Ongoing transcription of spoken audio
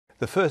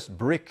The first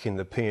brick in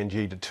the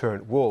PNG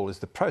deterrent wall is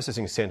the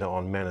processing centre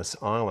on Manus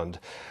Island.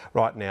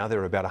 Right now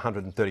there are about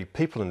 130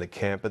 people in the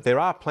camp, but there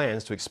are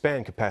plans to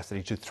expand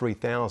capacity to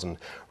 3,000.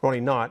 Ronnie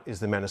Knight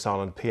is the Manus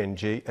Island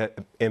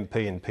MP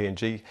in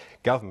PNG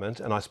government,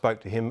 and I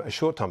spoke to him a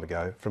short time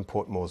ago from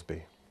Port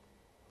Moresby.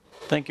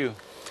 Thank you.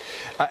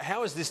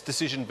 How is this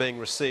decision being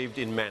received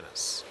in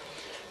Manus?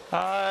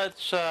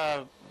 It's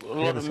a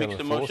lot of mixed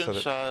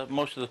emotions.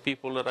 Most of the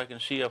people that I can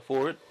see are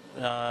for it,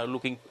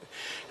 looking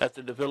at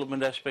the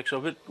development aspects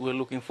of it. We're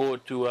looking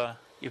forward to,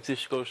 if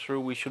this goes through,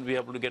 we should be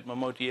able to get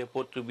Mamoti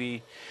Airport to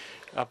be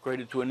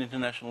upgraded to an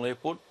international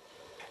airport.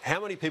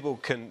 How many people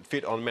can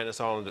fit on Manus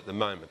Island at the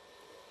moment?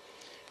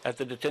 At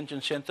the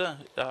detention centre,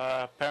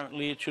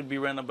 apparently it should be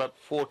around about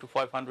 400 to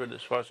 500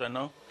 as far as I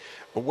know.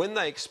 But when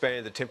they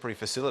expand the temporary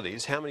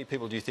facilities, how many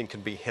people do you think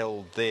can be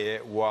held there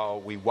while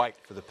we wait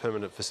for the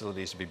permanent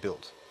facilities to be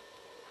built?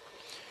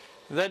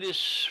 That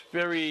is a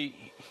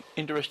very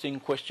interesting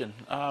question.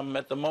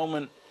 At the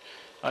moment,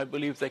 I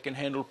believe they can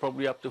handle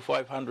probably up to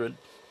 500.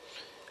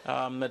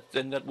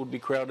 Then that would be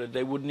crowded.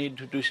 They would need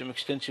to do some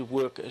extensive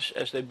work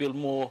as they build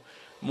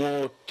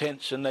more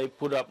tents and they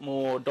put up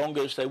more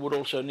dongas. They would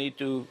also need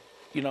to,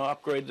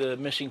 upgrade the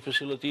messing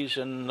facilities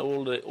and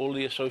all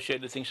the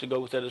associated things to go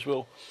with that as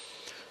well.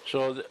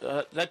 So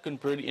that can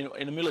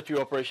in a military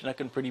operation, that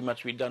can pretty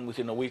much be done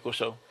within a week or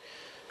so.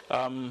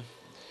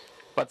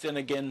 But then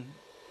again,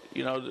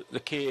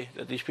 the care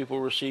that these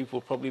people receive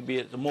will probably be,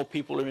 the more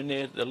people are in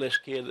there, the less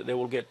care that they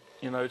will get.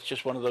 It's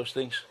just one of those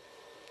things.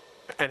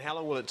 And how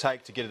long will it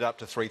take to get it up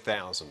to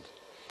 3,000?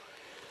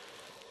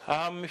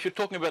 If you're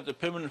talking about the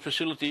permanent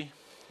facility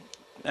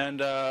and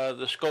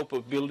the scope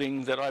of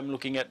building that I'm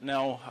looking at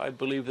now, I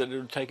believe that it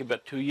would take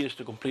about 2 years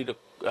to complete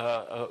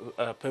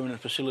a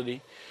permanent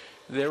facility.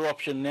 Their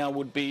option now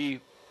would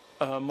be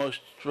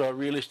most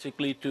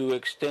realistically to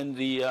extend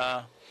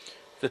the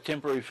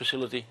temporary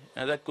facility.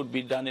 And that could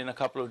be done in a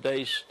couple of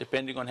days,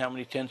 depending on how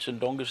many tents and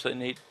dongas they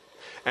need.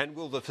 And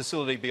will the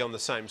facility be on the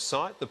same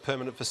site, the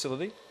permanent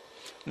facility?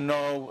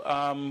 No,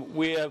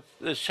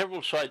 there's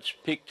several sites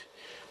picked.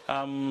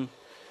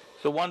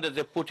 The one that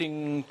they're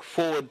putting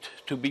forward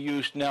to be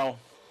used now,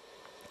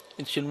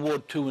 it's in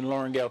Ward 2 in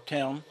Lorengau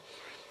Town,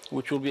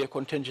 which will be a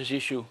contentious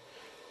issue.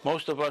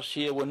 Most of us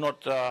here were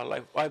not,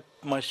 like I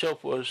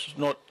myself was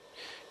not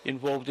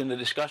involved in the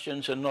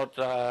discussions and not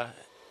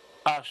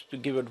asked to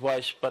give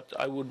advice, but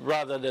I would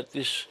rather that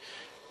this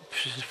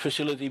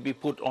facility be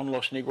put on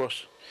Los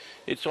Negros.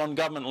 It's on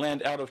government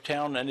land out of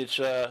town and it's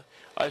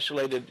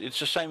isolated. It's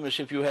the same as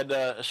if you had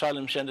an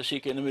asylum centre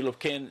seeker in the middle of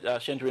Cairns.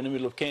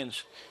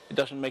 It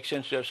doesn't make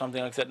sense to have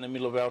something like that in the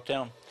middle of our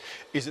town.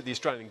 Is it the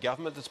Australian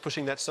government that's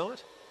pushing that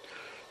site?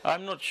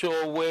 I'm not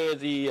sure where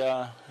the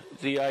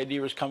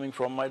idea is coming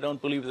from. I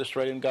don't believe the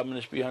Australian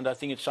government is behind. I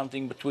think it's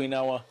something between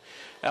our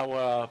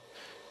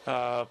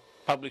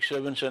public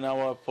servants and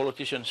our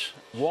politicians.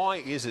 Why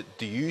is it,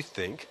 do you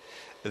think,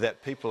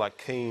 that people are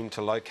keen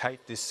to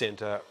locate this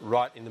centre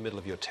right in the middle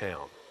of your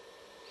town?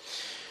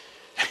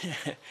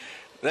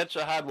 That's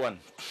a hard one.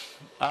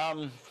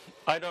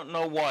 I don't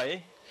know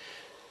why.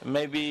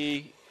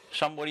 Maybe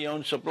somebody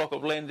owns a block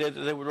of land there that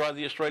they would rather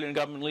the Australian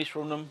government lease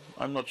from them.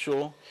 I'm not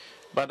sure.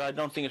 But I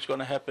don't think it's going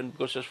to happen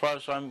because as far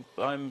as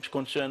I'm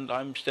concerned,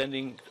 I'm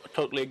standing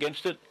totally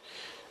against it.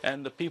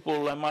 And the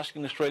people, I'm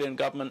asking the Australian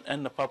government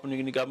and the Papua New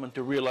Guinea government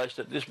to realise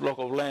that this block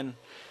of land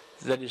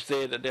that is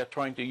there that they're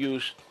trying to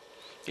use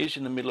is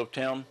in the middle of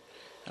town.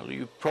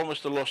 You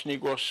promised the Los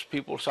Negros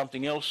people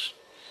something else.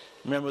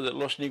 Remember that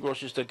Los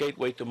Negros is the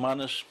gateway to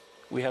Manus.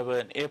 We have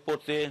an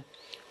airport there.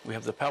 We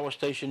have the power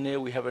station there.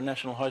 We have a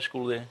national high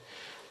school there.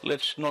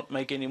 Let's not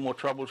make any more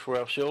troubles for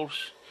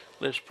ourselves.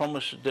 Let's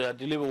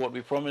deliver what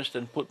we promised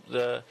and put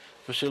the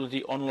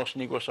facility on Los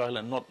Negros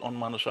Island, not on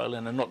Manus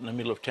Island and not in the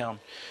middle of town.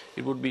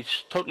 It would be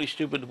totally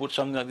stupid to put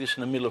something like this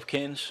in the middle of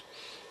Cairns.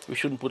 We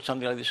shouldn't put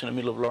something like this in the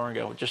middle of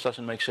Lorengau. It just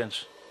doesn't make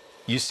sense.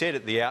 You said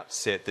at the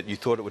outset that you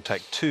thought it would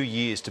take 2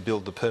 years to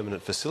build the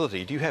permanent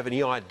facility. Do you have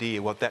any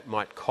idea what that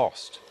might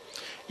cost?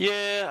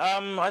 Yeah,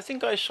 I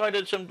think I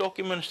cited some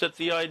documents that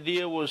the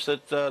idea was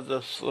that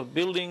the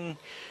building,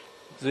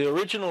 the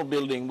original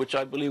building, which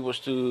I believe was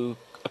to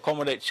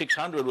accommodate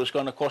 600, was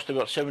going to cost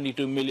about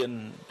 $72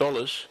 million.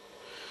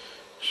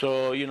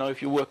 So,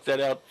 if you work that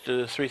out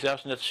to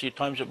 3,000, that's you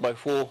times it by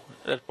 4,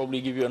 that'll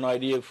probably give you an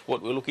idea of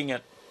what we're looking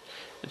at.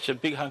 It's a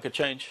big hunk of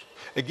change.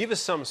 Give us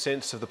some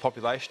sense of the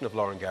population of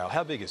Lorengau.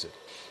 How big is it?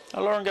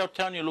 Lorengau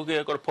town, you're looking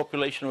at got a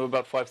population of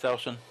about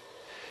 5,000.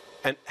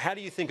 And how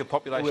do you think a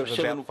population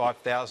of about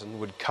 5,000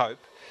 would cope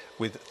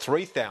with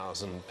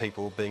 3,000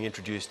 people being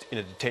introduced in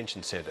a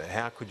detention centre?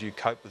 How could you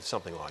cope with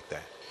something like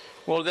that?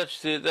 Well,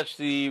 that's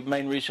the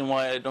main reason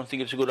why I don't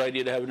think it's a good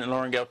idea to have it in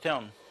Lorengau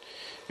town.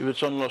 If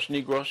it's on Los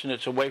Negros and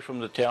it's away from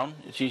the town,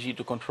 it's easy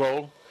to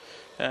control,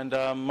 and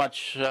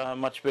much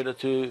better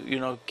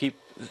to keep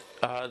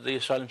the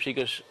asylum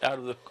seekers out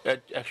of the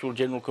actual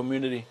general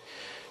community,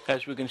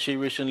 as we can see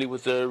recently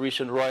with the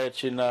recent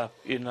riots in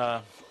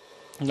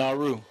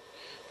Nauru.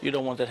 You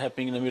don't want that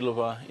happening in the middle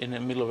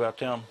of our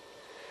town.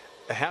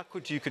 How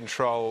could you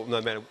control,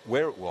 no matter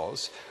where it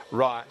was,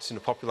 riots in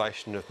a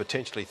population of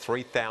potentially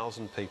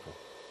 3,000 people?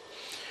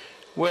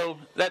 Well,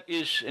 that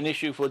is an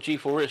issue for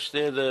G4S.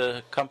 They're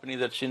the company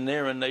that's in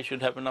there, and they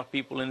should have enough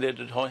people in there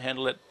to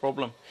handle that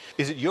problem.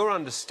 Is it your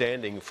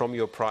understanding from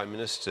your Prime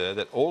Minister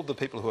that all the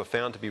people who are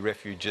found to be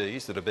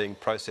refugees that are being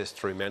processed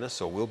through Manus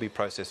or will be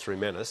processed through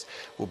Manus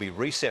will be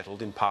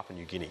resettled in Papua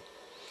New Guinea?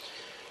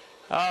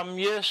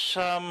 Yes,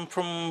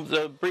 from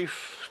the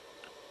brief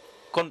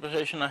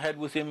conversation I had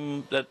with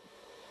him, that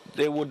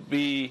there would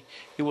be,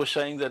 he was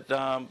saying that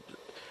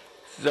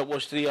that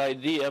was the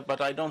idea,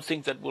 but I don't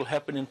think that will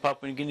happen in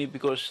Papua New Guinea,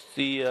 because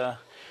the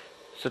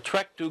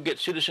track to get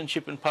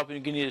citizenship in Papua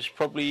New Guinea is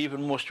probably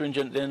even more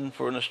stringent than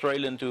for an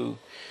Australian to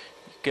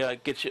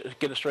get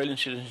Australian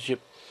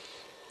citizenship.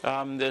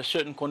 There are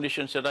certain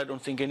conditions that I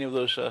don't think any of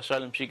those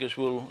asylum seekers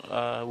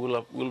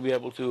will be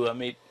able to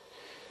meet.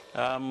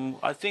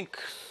 I think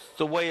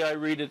the way I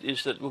read it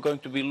is that we're going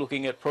to be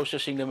looking at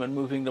processing them and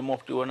moving them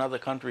off to another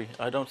country.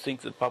 I don't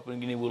think that Papua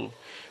New Guinea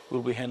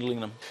will be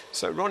handling them.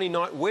 So, Ronnie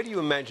Knight, where do you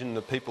imagine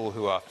the people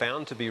who are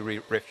found to be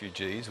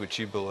refugees, which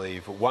you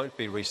believe won't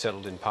be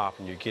resettled in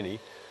Papua New Guinea,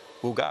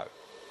 will go?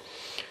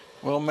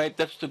 Well, mate,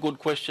 that's the good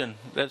question.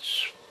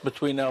 That's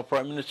between our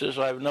Prime Ministers.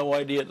 I have no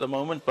idea at the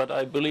moment, but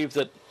I believe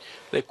that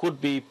they could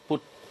be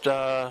put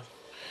to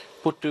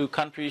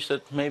countries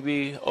that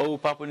maybe owe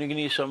Papua New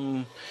Guinea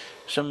some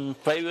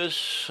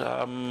favours,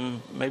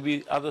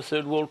 maybe other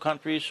third world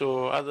countries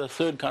or other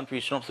third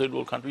countries, not third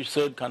world countries,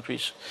 third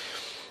countries.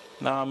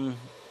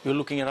 We're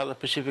looking at other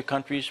Pacific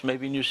countries,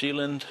 maybe New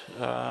Zealand.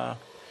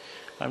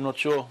 I'm not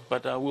sure,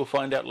 but we'll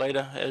find out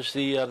later as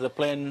the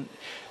plan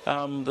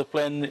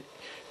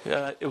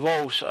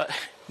evolves.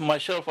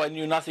 Myself, I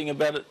knew nothing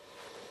about it,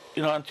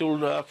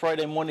 until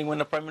Friday morning when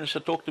the Prime Minister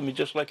talked to me,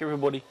 just like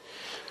everybody.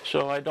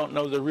 So I don't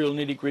know the real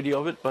nitty-gritty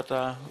of it, but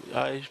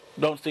I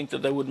don't think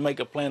that they would make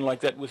a plan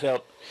like that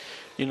without,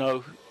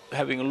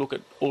 having a look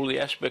at all the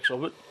aspects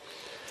of it.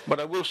 But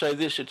I will say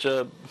this, it's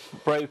a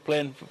brave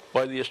plan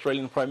by the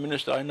Australian Prime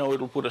Minister. I know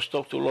it'll put a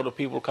stop to a lot of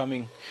people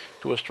coming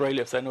to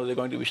Australia if they know they're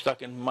going to be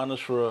stuck in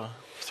Manus for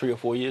 3 or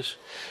 4 years.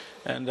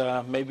 And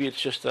maybe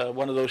it's just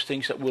one of those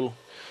things that will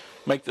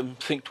make them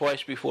think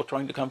twice before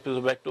trying to come to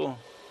the back door.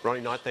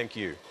 Ronnie Knight, thank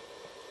you.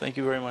 Thank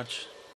you very much.